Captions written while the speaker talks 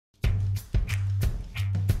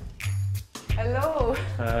Hello.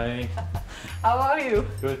 Hi. How are you?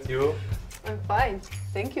 Good, you? I'm fine,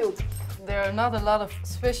 thank you. There are not a lot of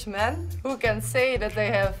Swiss men who can say that they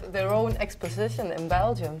have their own exposition in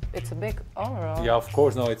Belgium. It's a big honor. Yeah, of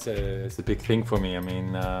course. No, it's a big thing for me. I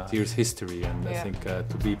mean, here's history, and I think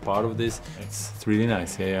to be part of this, it's really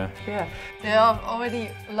nice. Yeah. There are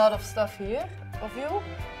already a lot of stuff here of you,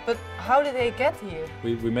 but how did they get here?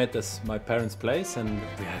 We met at my parents' place, and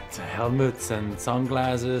we had helmets and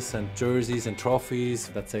sunglasses and jerseys and trophies.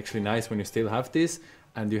 That's actually nice when you still have this,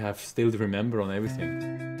 and you have still to remember on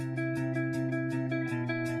everything.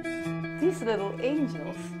 These little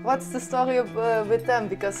angels. What's the story with them?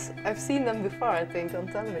 Because I've seen them before, I think, on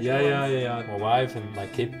television. Yeah. My wife and my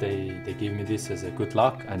kid, they give me this as a good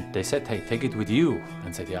luck, and they said, hey, take it with you. And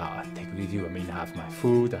I said, yeah, I'll take it with you. I mean, I have my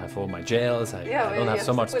food, I have all my gels, I don't have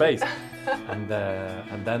so much space. and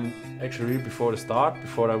then actually before the start,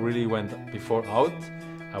 before I really went out,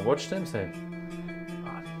 I watched them say,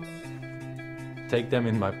 take them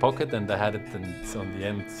in my pocket, and I had it, and on the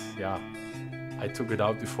end, I took it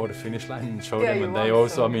out before the finish line and showed them, and they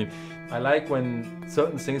also, I mean, I like when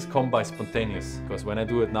certain things come by spontaneous, because when I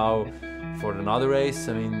do it now for another race,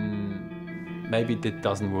 I mean, maybe it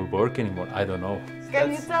doesn't work anymore, I don't know.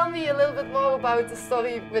 Can you tell me a little bit more about the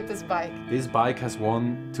story with this bike? This bike has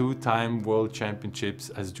won 2-time world championships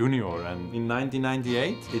as junior, and in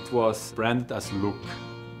 1998 it was branded as Loop.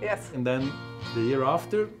 Yes. And then the year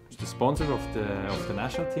after, the sponsor of the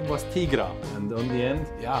national team was Tigra, and on the end,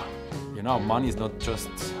 you know, money is not just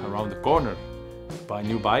around the corner. To buy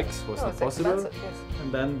new bikes was not possible,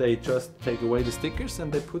 and then they just take away the stickers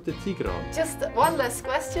and they put the Tigra on. Just one last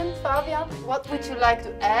question, Fabian. What would you like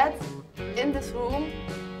to add in this room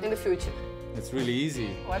in the future? It's really easy.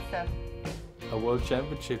 What's that? A World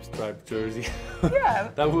Championship striped jersey. Yeah.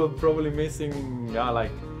 That will probably missing,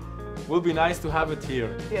 like, will be nice to have it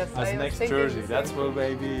here as next jersey. That's what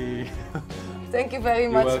maybe. Thank you very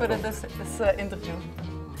much for this interview.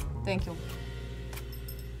 Thank you.